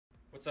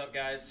What's up,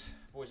 guys,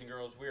 boys and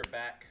girls? We are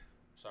back.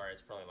 Sorry,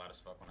 it's probably loud as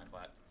fuck when I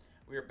clap.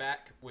 We are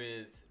back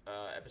with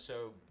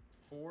episode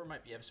 4,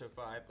 might be episode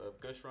 5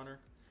 of Ghostrunner.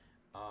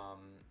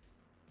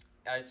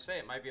 I say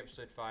it might be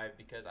episode 5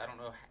 because I don't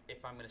know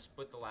if I'm going to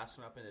split the last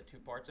one up into 2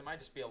 parts. It might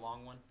just be a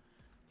long one.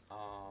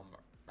 I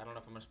don't know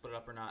if I'm going to split it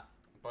up or not.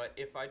 But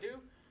if I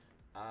do,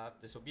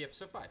 this will be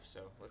episode 5.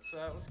 So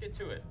let's get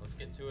to it. Let's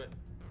get to it.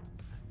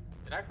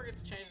 Did I forget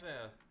to change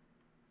the...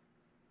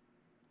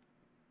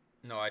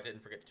 No, I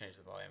didn't forget to change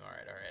the volume.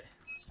 Alright, alright.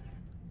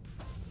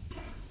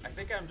 I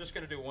think I'm just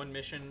going to do 1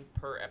 mission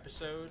per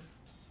episode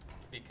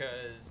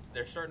because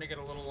they're starting to get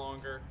a little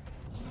longer.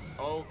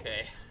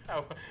 Okay.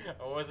 I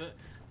wasn't...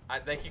 I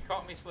think you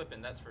caught me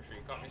slipping, that's for sure.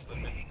 You caught me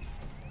slipping.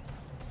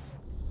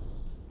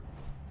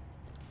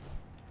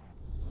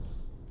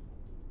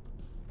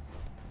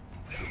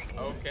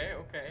 Okay,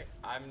 okay.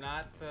 I'm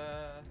not...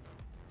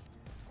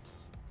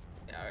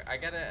 Yeah, I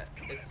gotta...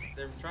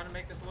 They're trying to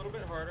make this a little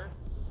bit harder.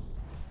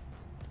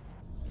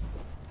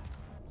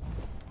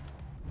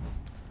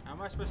 How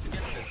am I supposed to get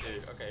to this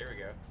dude? Okay, here we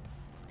go.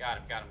 Got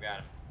him, got him, got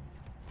him.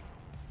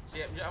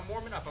 See, I'm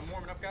warming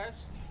up,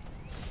 guys.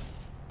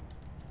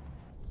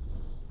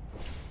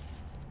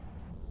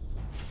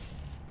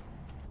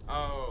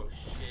 Oh,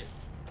 shit.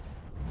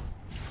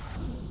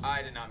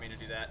 I did not mean to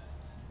do that.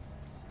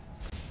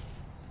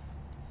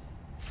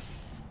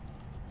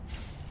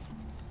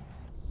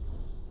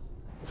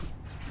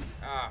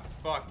 Ah,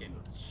 fucking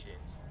shit.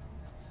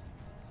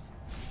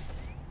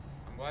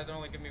 I'm glad they're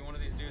only giving me one of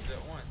these dudes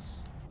at once.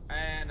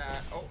 And,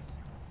 oh.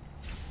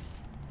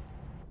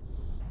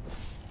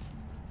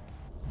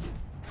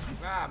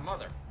 Ah,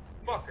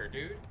 motherfucker,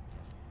 dude.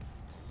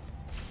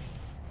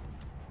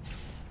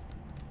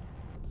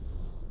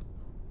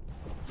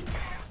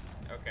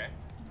 Okay.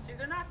 See,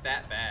 they're not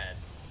that bad.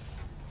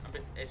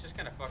 It's just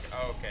kind of fucking...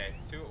 Oh, okay.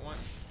 2 at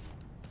once.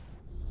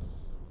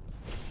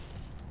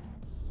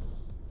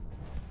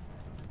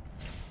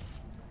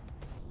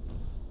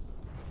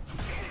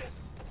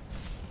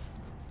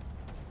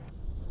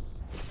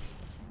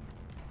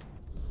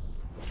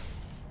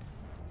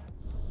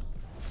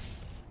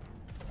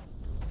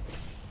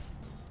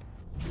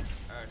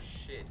 Oh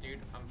shit, dude,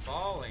 I'm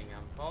falling,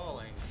 I'm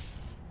falling.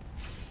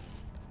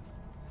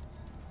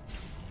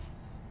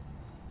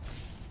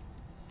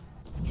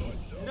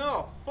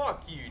 No,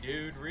 fuck you,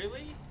 dude,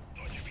 really?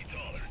 Don't you be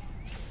taller.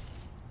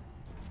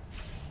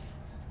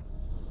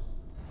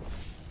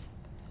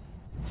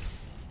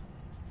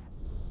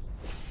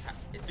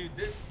 Dude,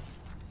 this...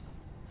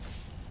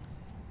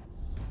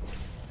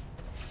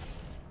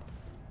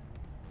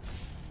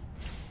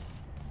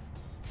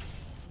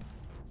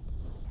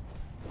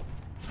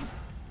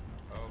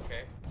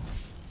 Okay.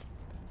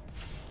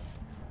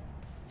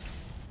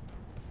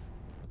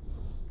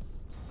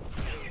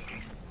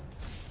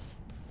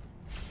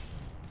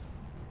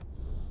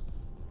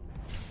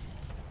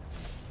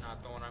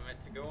 Not the one I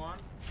meant to go on.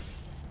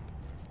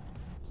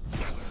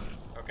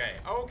 Okay.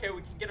 Oh, okay,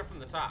 we can get it from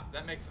the top.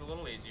 That makes it a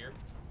little easier.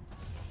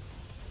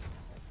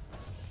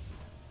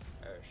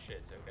 Oh,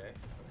 shit. Okay.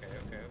 Okay,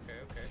 okay, okay,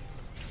 okay.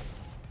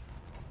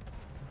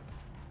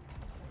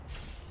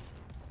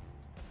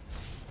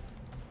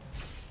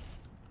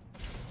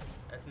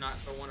 That's not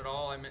the one at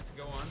all I meant to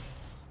go on.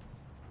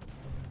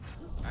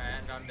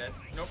 And I'm dead.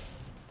 Nope.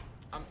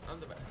 I'm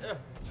the bad.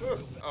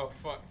 Oh,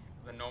 fuck.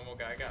 The normal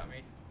guy got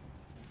me.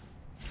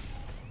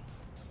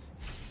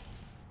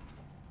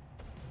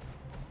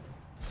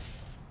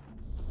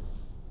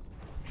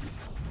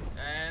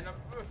 And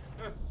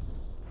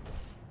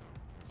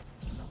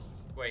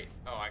wait.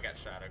 Oh, I got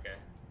shot. Okay.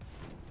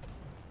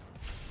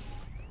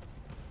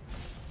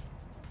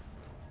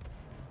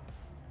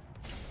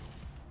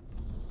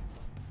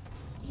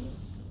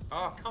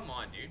 Oh, come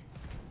on, dude.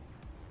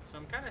 So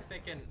I'm kind of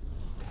thinking...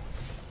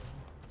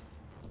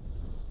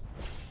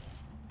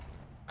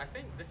 I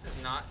think this is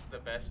not the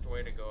best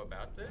way to go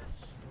about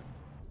this.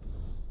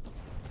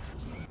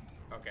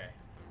 Okay.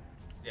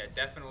 Yeah,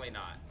 definitely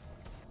not.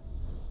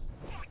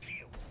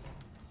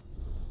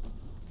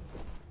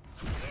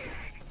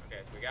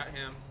 Okay, so we got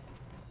him.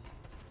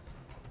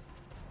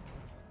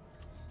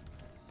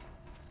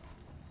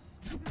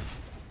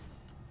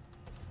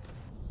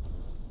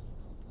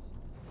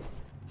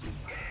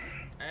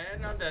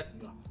 And I'm dead.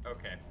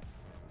 Okay.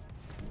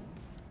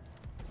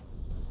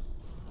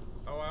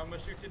 Oh, I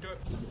almost shoot into it.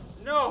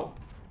 No!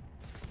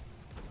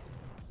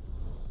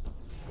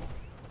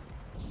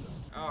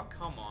 Oh,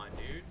 come on,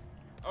 dude.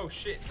 Oh,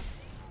 shit.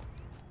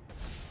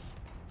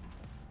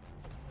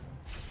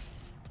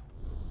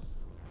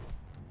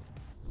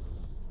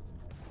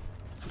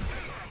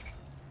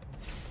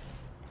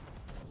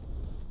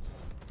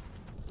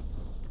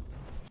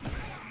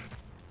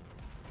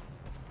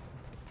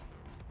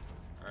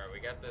 Alright, we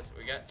got this.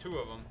 We got 2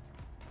 of them.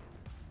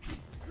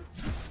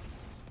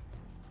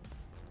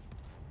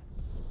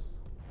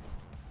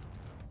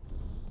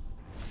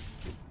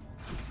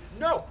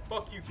 No!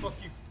 Fuck you, fuck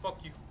you,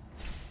 fuck you.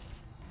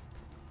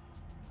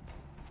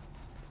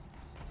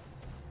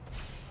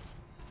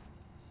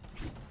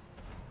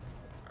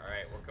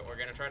 Alright, we're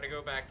gonna try to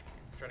go back.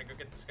 Try to go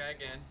get this guy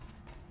again.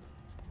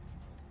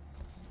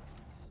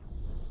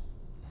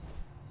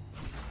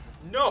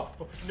 No!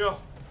 No!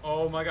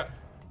 Oh my god.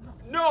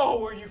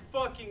 No! Are you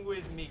fucking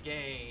with me,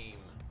 game?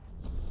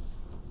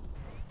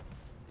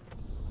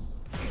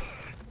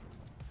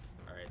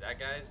 Alright, that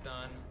guy's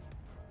done.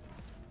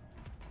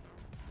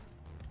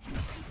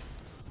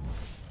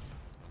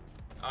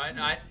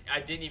 I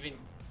didn't even...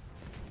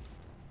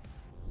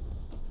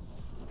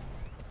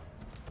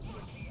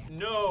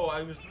 No,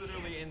 I was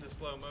literally in the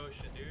slow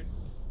motion, dude.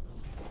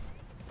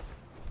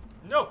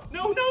 No,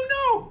 no, no,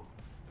 no!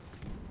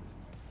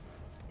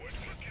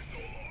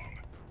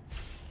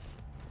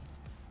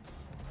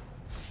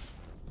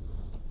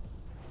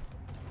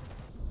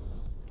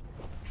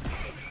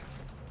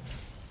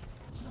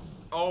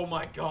 Oh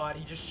my god,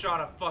 he just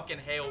shot a fucking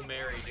Hail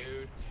Mary,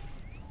 dude.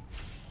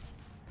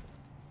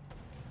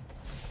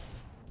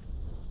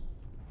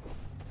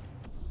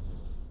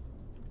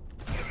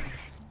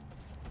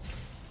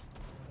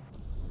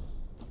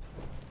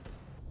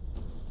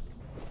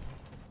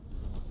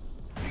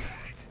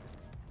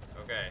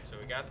 Okay, so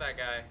we got that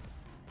guy.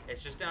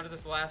 It's just down to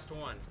this last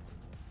one.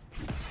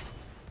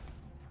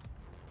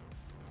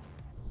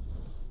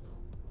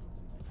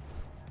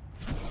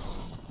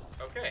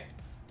 Okay.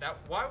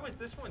 Why was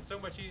this one so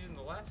much easier than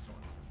the last one?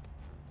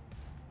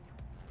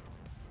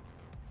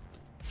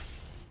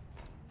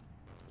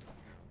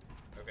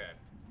 Okay.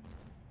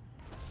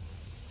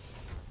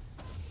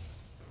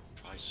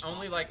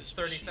 Only like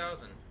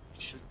 30,000.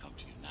 It should come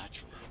to you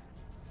naturally.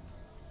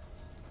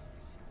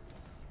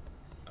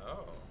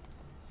 Oh.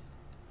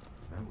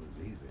 That was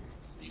easy.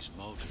 These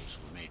motors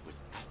were made with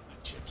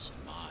Atma chips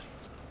in mind.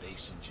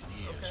 Base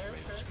engineers were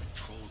able to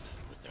control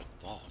them with their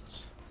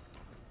thoughts.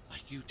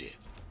 Like you did,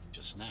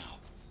 just now.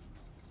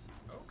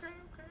 Okay,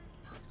 okay.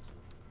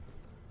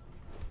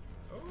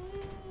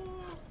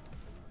 Oh.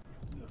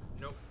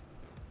 Nope.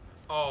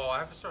 Oh, I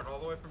have to start all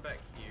the way from back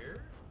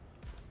here?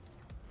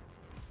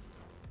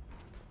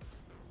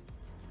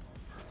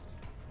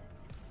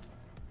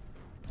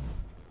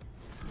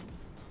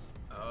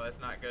 Oh, that's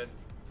not good.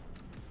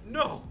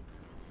 No!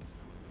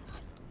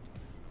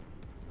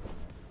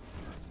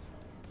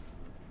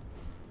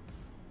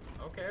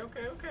 Okay,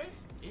 okay, okay.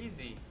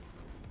 Easy.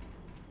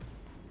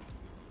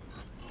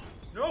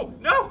 No!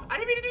 No! I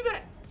didn't mean to do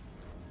that!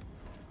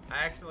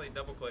 I accidentally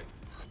double-clicked.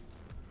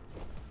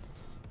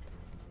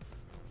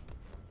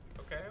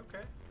 Okay,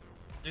 okay.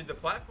 Dude, the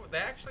platform... They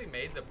actually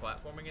made the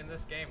platforming in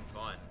this game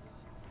fun.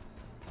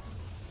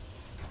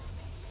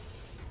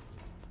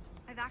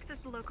 I've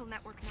accessed the local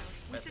network node.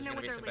 We Bet should there's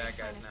know gonna what be their some bad latest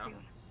plan guys is now. soon.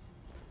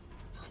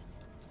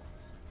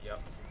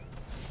 Yep.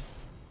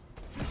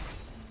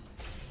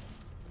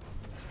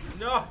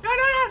 No! No,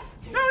 no,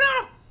 no! No,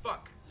 no!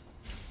 Fuck.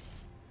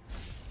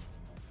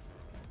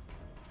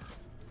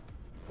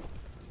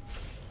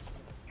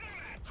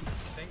 I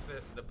think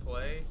the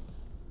play...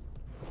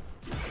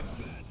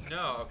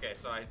 No, okay,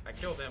 so I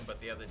killed him, but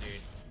the other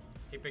dude,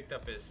 he picked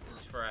up his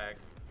frag.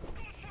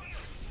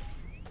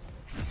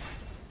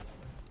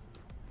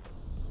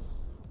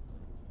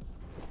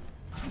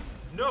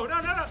 No,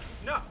 no, no, no,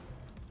 no!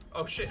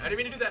 Oh shit, I didn't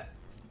mean to do that.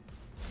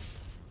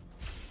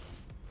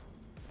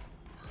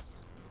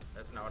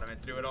 That's not what I meant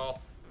to do at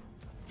all.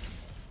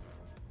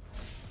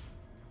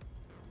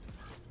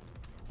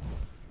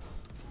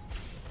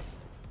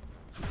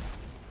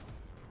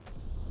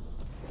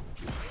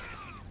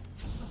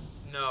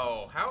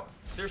 No, how?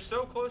 They're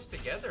so close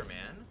together,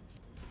 man.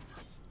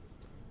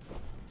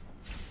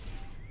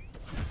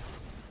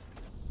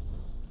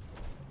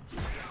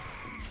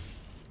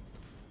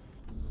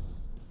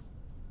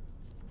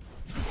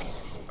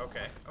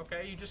 Okay,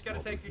 okay, you just gotta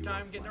take your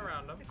time getting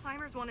around them. The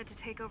climbers wanted to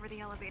take over the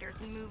elevators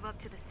and move up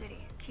to the city.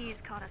 Keys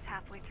caught us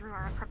halfway through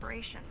our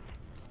preparations.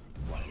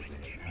 Why did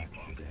they attack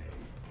today?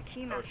 The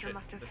Keymaster shit,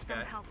 must have this guy.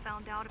 somehow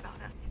found out about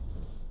us.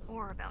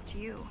 Or about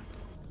you.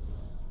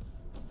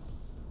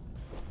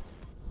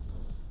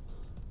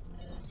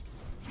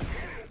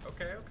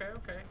 Okay, okay,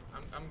 okay.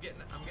 I'm getting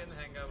the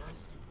hang of them.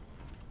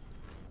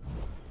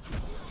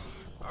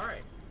 All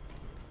right,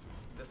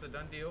 that's a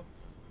done deal.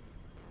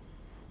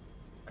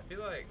 I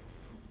feel like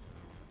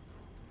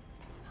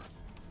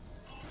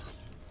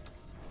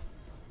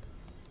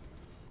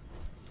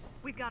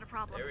We've got a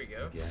problem. there we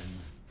go. Again?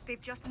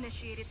 They've just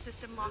initiated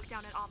system lockdown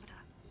at Avada.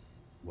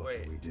 What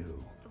Wait. can we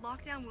do? The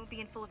lockdown won't be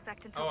in full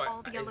effect until Oh,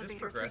 all the is this elevators reach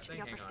progressing?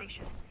 the upper Hang on.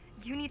 station.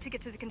 You need to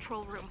get to the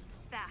control room.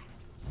 Fast.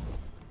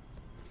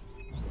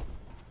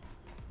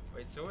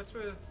 Wait, so what's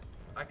with?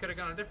 I could have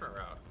gone a different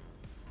route.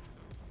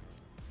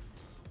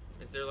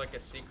 Is there like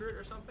a secret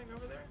or something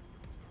over there?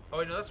 Oh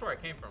wait, no, that's where I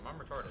came from. I'm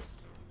retarded.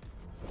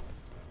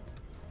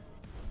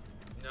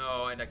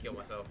 No, I killed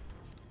myself.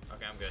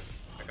 Okay, I'm good.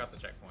 I got the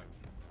checkpoint.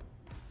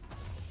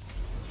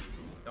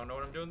 Don't know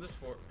what I'm doing this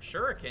for.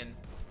 Shuriken?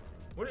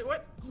 What?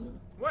 What?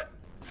 What?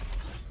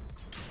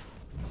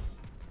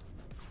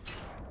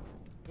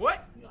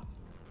 What?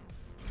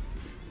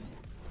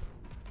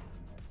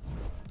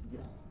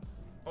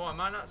 Oh,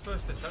 am I not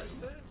supposed to touch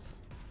this?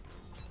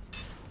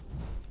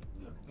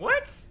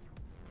 What?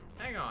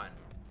 Hang on.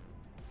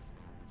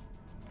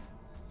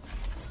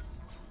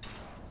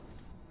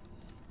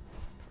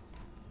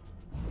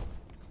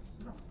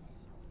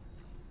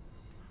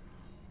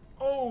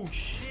 Oh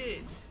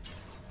shit!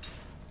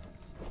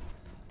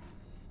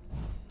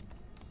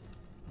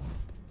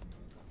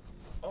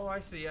 Oh, I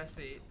see, I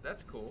see.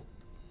 That's cool.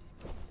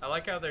 I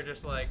like how they're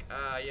just like,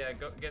 yeah,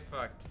 go get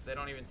fucked. They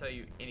don't even tell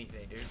you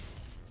anything, dude.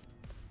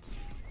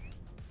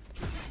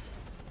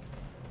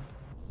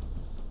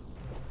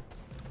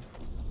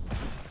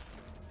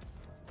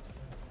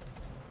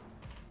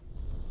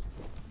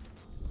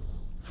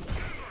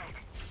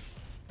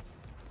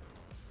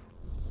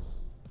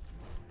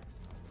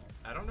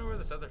 I don't know where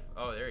this other...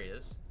 Oh, there he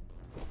is.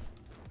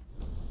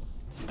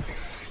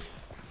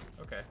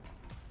 Okay.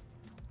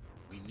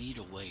 We need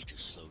a way to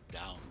slow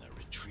down their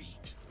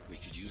retreat. We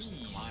could use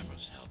the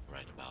climbers' help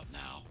right about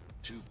now.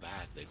 Too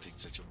bad they picked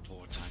such a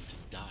poor time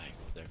to die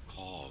for their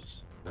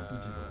cause.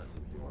 Wasn't it also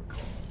your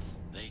cause?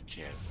 They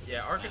cared for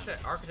Yeah, their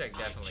architect families.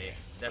 definitely, I care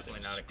for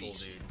definitely their not a cool dude.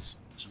 species.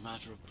 It's a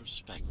matter of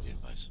perspective,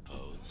 I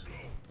suppose.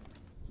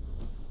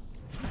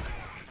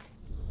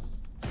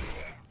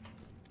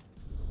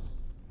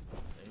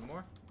 Any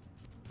more?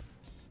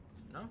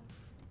 No?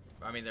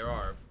 I mean, there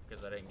are,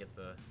 because I didn't get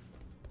the...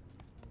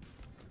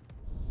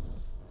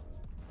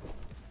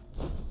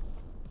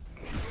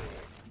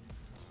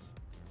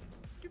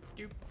 Doop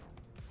doop.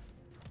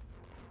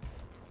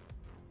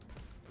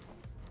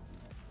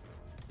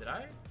 Did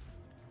I?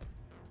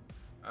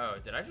 Oh,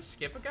 did I just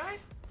skip a guy?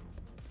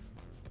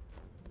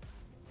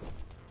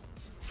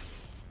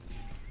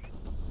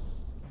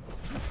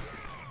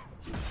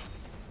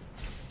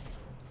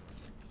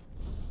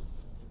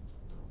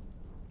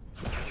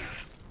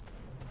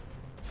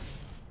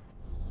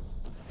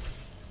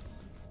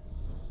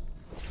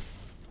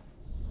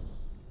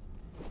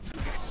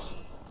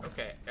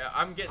 Okay,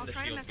 I'm getting the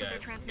shield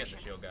guys. I'm getting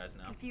the shield guys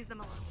now. Confuse them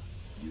a little.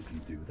 You can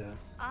do that?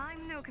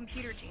 I'm no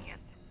computer genius,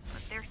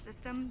 but their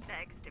system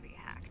begs to be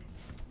hacked.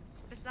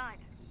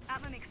 Besides,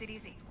 Atma makes it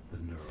easy. The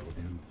neural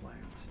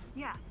implant.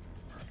 Yeah,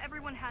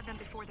 everyone had them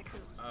before the coup.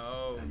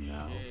 Oh, And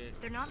now? shit.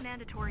 They're not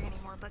mandatory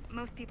anymore, but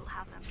most people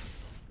have them.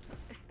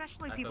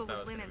 Especially I people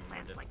thought that with was limb gonna be more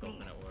implants like difficult me.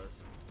 than it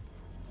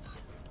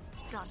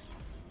was. Done.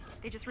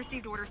 They just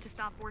received orders to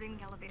stop boarding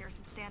the elevators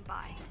and stand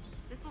by.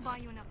 This will buy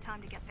you enough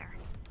time to get there.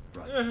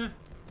 Right.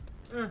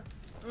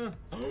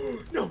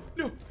 No,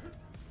 no.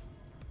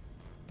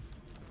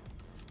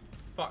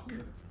 Fuck.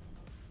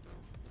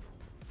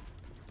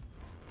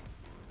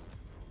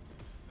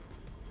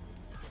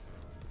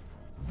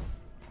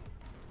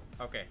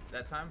 Okay,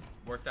 that time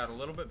worked out a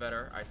little bit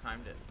better. I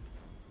timed it.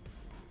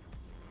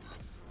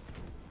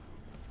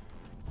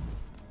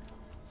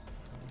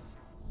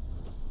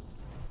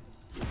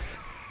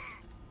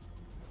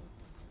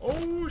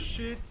 Oh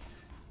shit.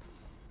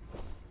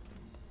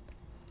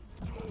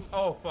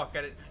 Oh fuck,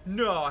 I didn't.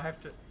 No, I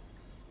have to.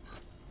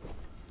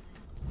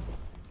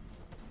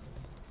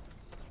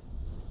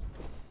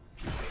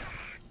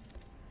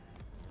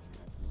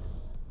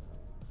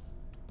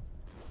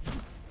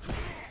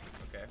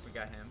 Okay, we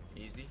got him.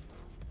 Easy.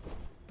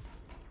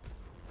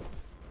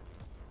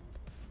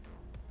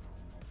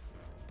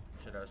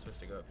 Shit, I was supposed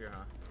to go up here,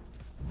 huh?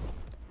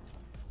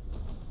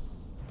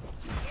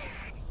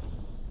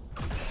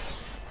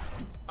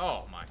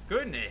 Oh my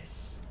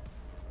goodness!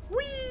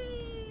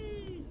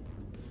 Whee!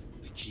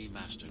 The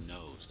Keymaster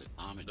knows that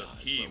Armitage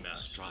Keymaster. will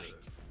strike.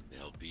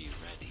 They'll be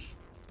ready.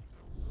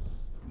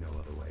 No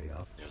other way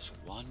up. There's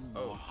one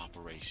Oh. more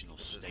operational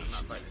This is station,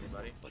 not fighting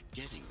anybody. but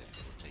getting there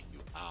will take you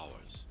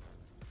hours.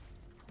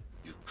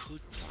 You could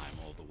climb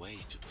all the way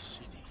to the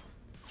city,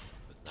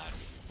 but that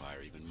would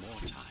require even more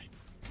time.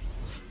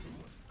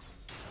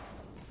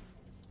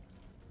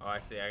 Oh, I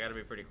see. I gotta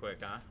be pretty quick,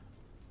 huh?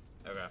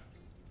 Okay.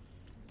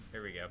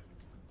 Here we go.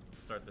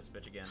 Start this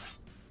bitch again.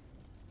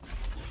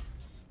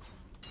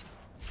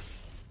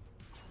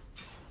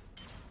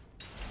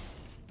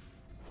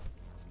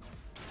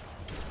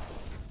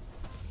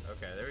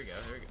 Okay, there we go.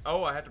 There we go.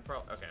 Oh, I had to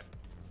okay.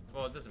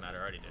 Well, it doesn't matter.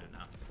 I already did it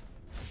now.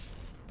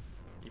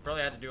 You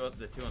probably had to do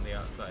the two on the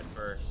outside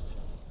first.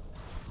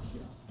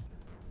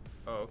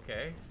 Oh,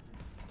 okay.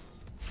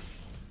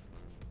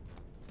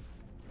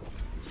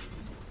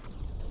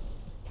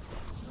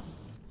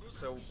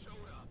 So...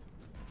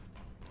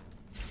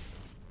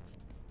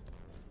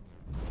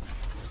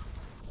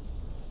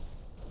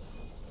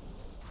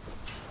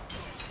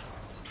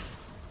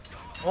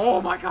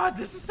 Oh my god,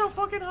 this is so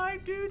fucking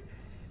hype, dude!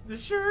 The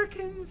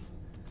shurikens!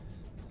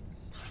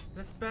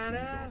 That's He's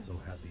badass. also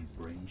had these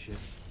brain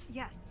chips.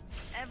 Yes,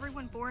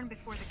 everyone born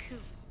before the coup.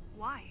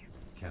 Why?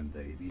 Can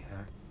they be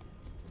hacked?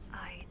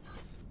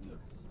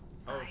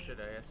 Oh shit,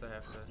 I guess I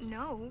have to...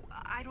 No,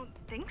 I don't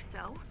think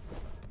so.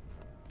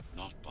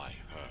 Not by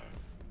her.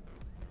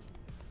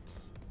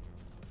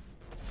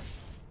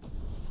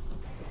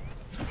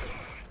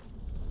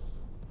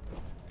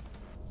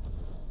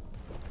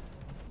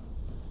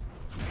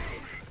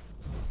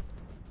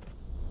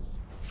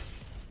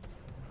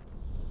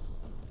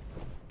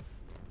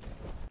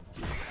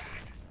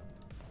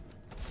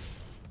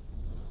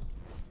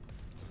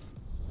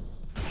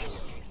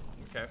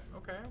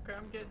 Okay,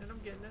 I'm getting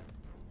it.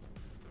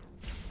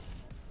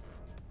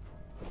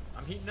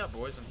 I'm heating up,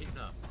 boys, I'm heating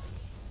up.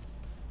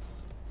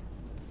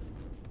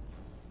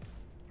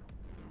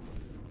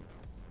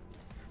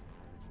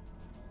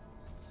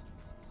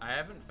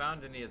 haven't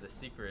found any of the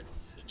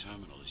secrets. The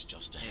terminal is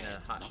just In a ahead.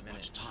 hot Not minute.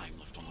 much time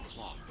left on the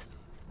clock.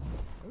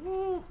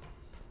 Woo!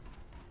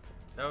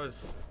 That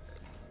was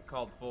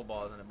called full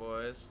ball, isn't it,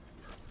 boys?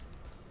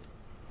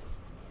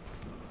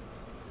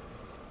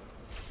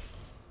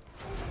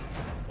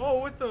 Oh,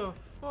 what the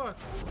fuck?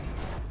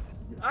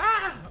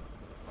 Ah!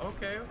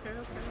 Okay, okay,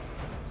 okay.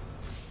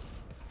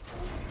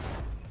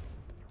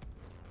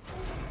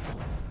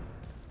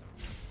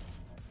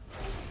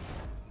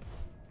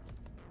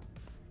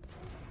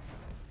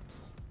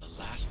 The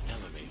last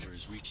elevator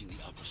is reaching the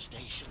upper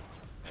station.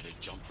 Better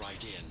jump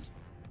right in.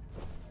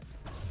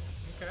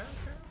 Okay,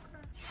 okay,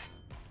 okay.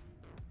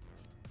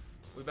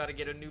 We about to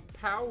get a new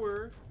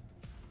power.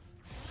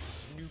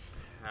 New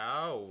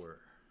power.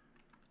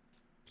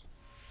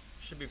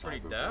 Should be pretty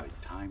Cyberboy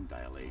depth. time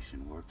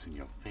dilation works in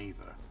your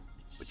favor,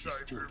 but you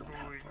still don't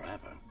have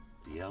forever.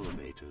 The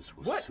elevators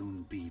will What?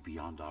 soon be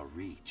beyond our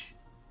reach.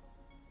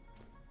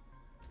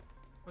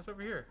 What's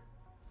over here?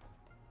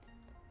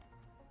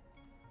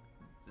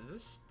 Is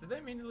this? Did they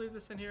mean to leave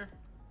this in here?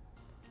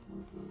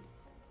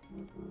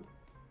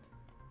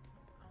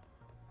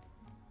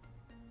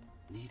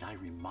 Need I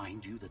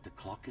remind you that the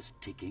clock is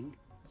ticking?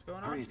 What's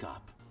going Hurry on? it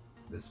up.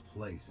 This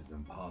place is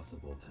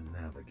impossible to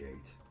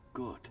navigate.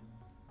 Good.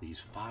 These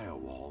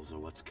firewalls are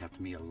what's kept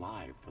me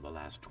alive for the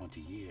last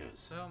 20 years.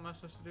 What the hell am I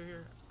supposed to do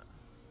here?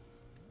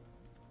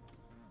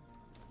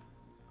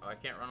 Oh, I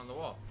can't run on the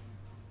wall.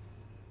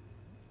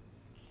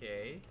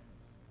 Okay.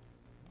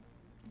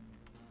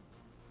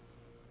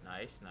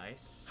 Nice,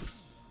 nice.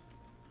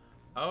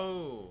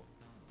 Oh!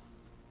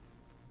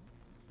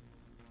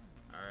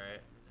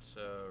 Alright,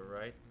 so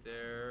right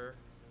there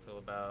till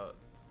about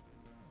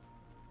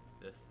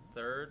the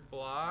third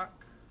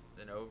block,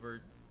 then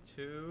over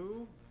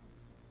 2,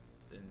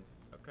 then,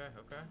 okay,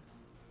 okay.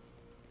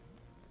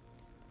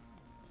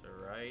 So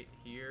right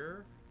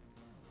here,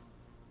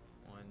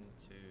 1,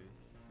 2,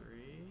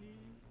 3,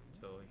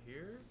 till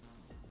here,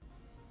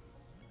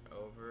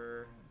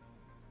 over.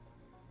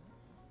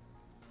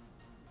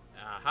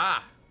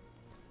 Aha!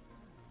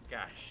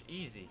 Gosh,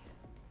 easy.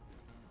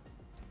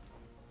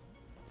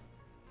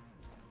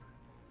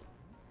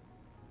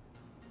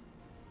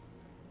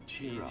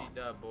 Cheer Easy up.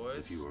 dub, boys.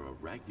 If you were a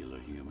regular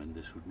human,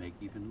 this would make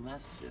even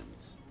less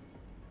sense.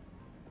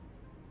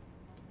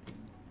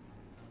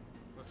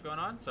 What's going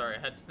on? Sorry, I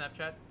had to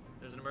Snapchat.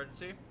 There's an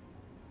emergency.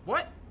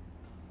 What?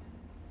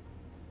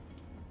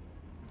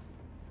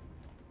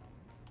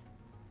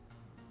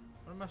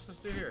 What am I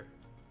supposed to do here?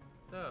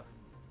 Oh.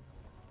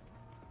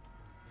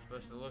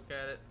 Supposed to look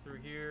at it through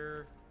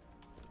here.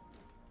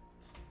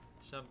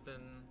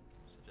 Something.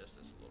 Suggest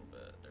this a little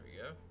bit. There we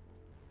go.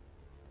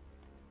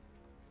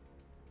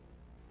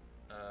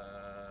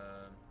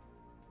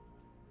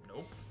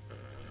 Nope.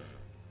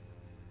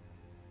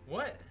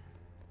 What?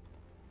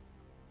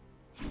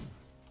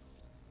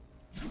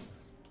 Is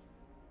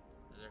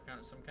there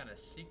some kind of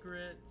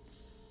secrets?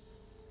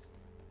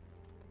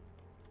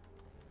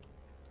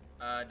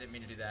 Didn't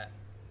mean to do that.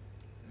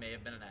 May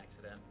have been an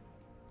accident.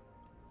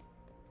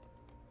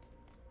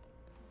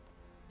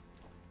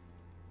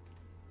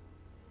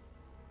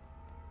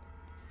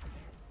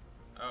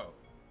 Oh.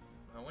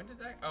 When did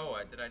that? Oh,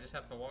 did I just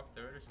have to walk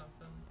through it or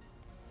something?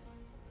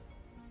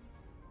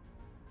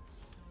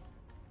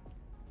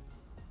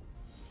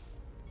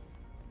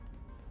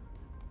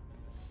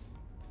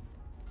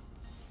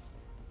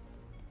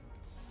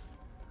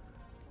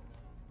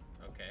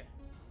 Okay.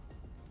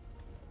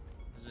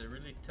 This is a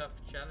really tough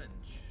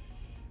challenge.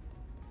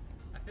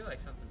 I feel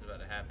like something's about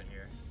to happen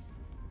here.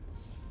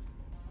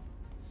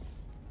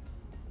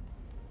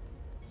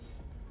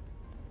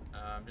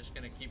 I'm just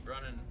gonna keep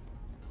running.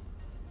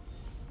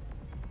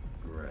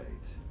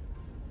 Great.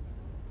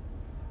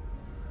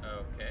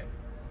 Okay.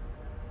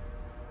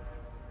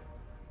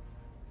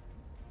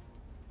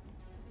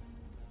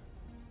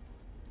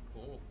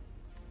 Cool.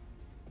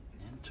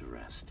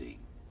 Interesting.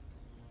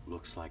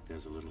 Looks like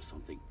there's a little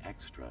something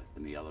extra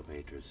in the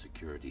elevator's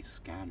security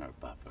scanner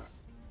buffer.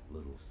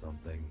 Little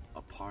something.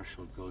 A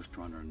partial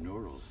Ghostrunner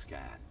neural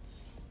scan.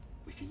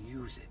 We can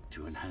use it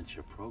to enhance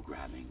your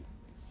programming.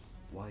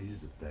 Why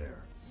is it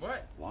there?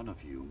 What? One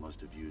of you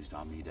must have used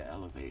Amida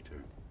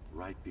Elevator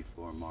right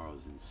before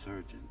Morrow's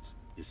insurgents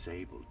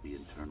disabled the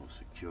internal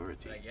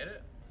security. Did I get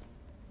it?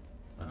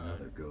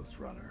 Another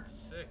Ghostrunner.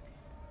 Sick.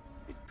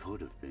 It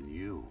could have been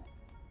you.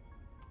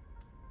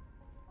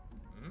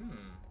 Mmm.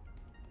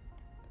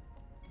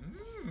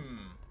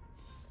 Mmm.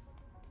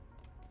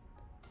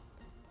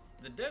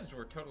 The devs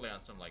were totally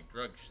on some like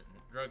drugs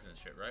and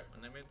shit, right?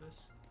 When they made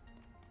this.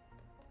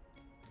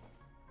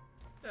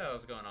 What the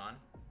hell's going on?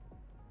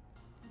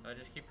 Do I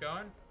just keep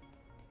going?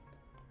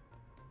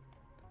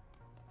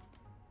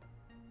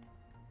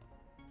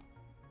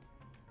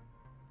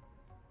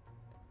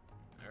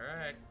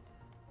 Alright.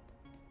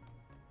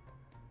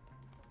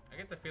 I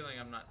get the feeling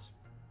I'm not...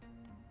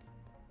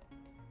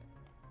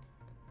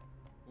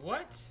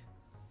 What?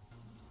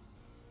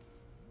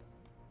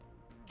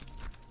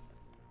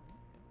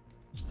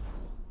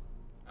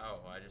 Oh,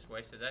 I just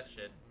wasted that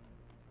shit.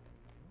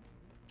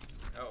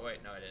 Oh,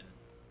 wait, no I didn't.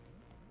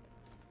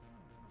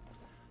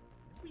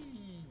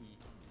 Whee!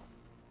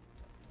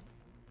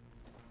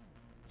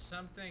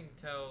 Something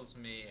tells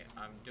me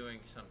I'm doing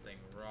something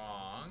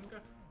wrong.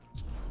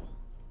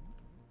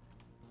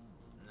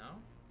 No?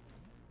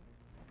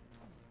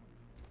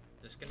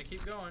 Just gonna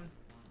keep going.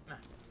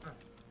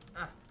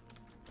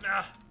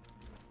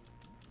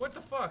 What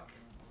the fuck?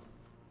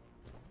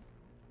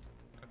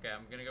 Okay,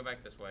 I'm gonna go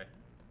back this way.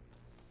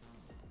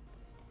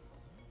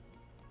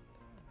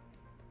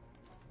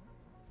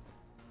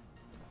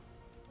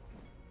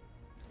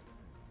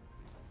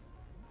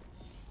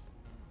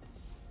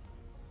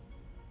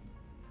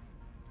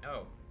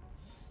 Oh.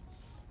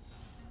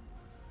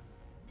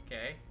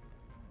 Okay.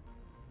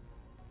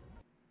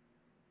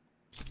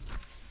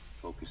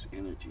 Focus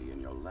energy in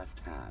your left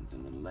hand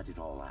and then let it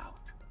all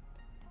out.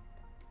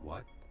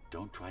 What?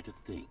 Don't try to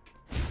think.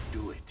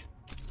 Do it.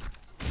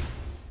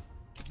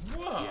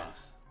 Whoa!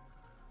 Yes.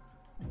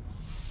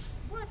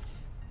 What?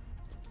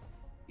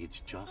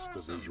 It's just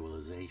Awesome. a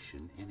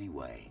visualization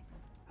anyway.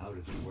 How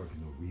does it work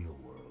in the real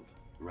world?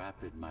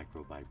 Rapid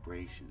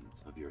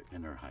microvibrations of your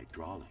inner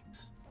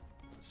hydraulics.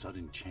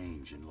 Sudden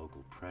change in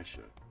local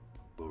pressure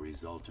will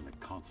result in a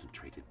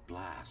concentrated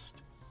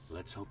blast.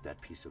 Let's hope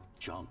that piece of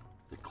junk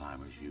the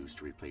climbers use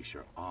to replace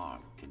your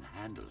arm can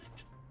handle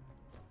it.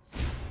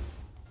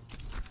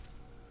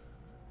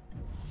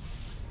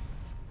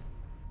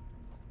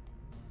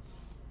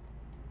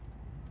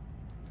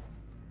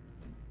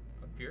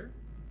 Up here?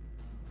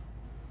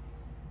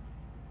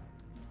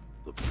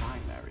 The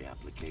primary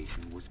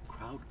application was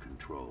crowd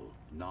control,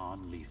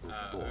 non-lethal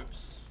force.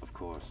 Oops. Of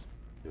course,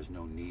 there's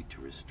no need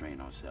to restrain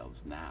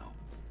ourselves now.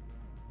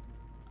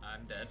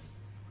 I'm dead.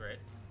 Great.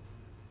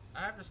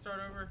 I have to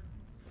start over?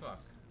 Fuck.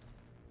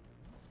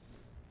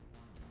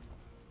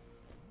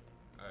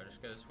 Alright,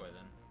 just go this way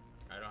then.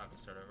 I don't have to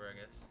start over, I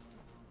guess.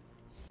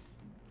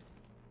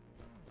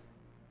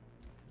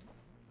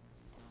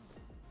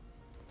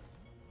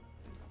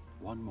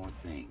 One more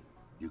thing.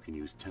 You can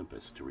use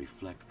Tempest to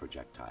reflect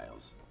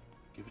projectiles.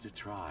 Give it a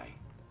try.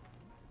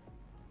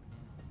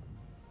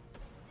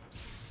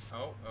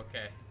 Oh,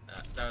 okay.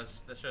 That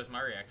shows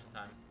my reaction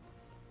time.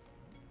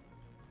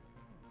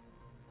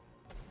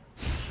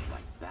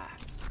 Like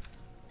that.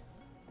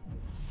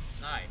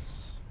 Nice.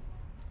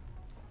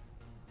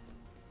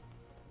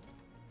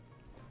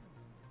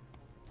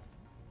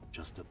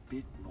 Just a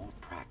bit more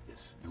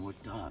practice, and we're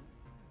done.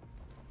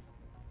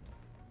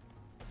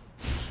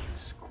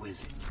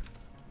 Exquisite.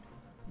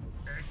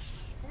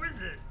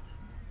 Exquisite.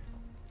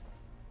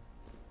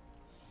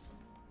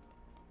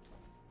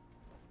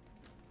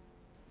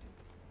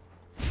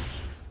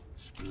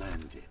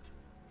 Splendid.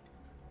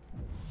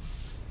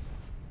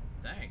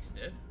 Thanks,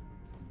 dude.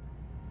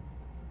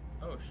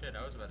 Oh shit,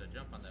 I was about to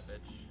jump on that bitch.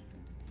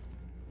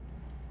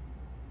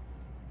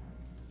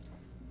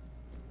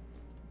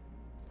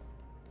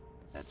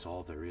 That's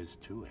all there is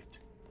to it.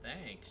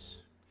 Thanks.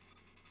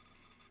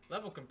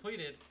 Level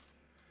completed.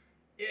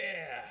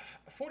 Yeah,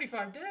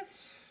 45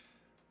 deaths?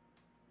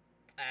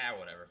 Ah,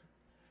 whatever.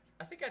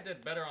 I think I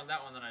did better on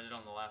that one than I did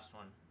on the last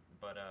one,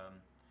 but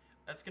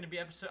that's gonna be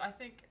episode. I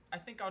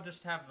think I'll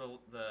just have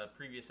the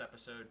previous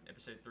episode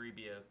 3,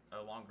 be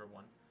a longer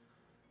one.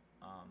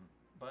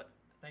 But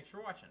thanks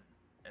for watching.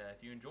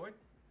 If you enjoyed,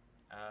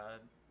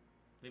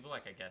 leave a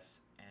like, I guess,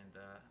 and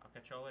I'll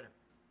catch y'all later.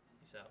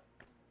 Peace out.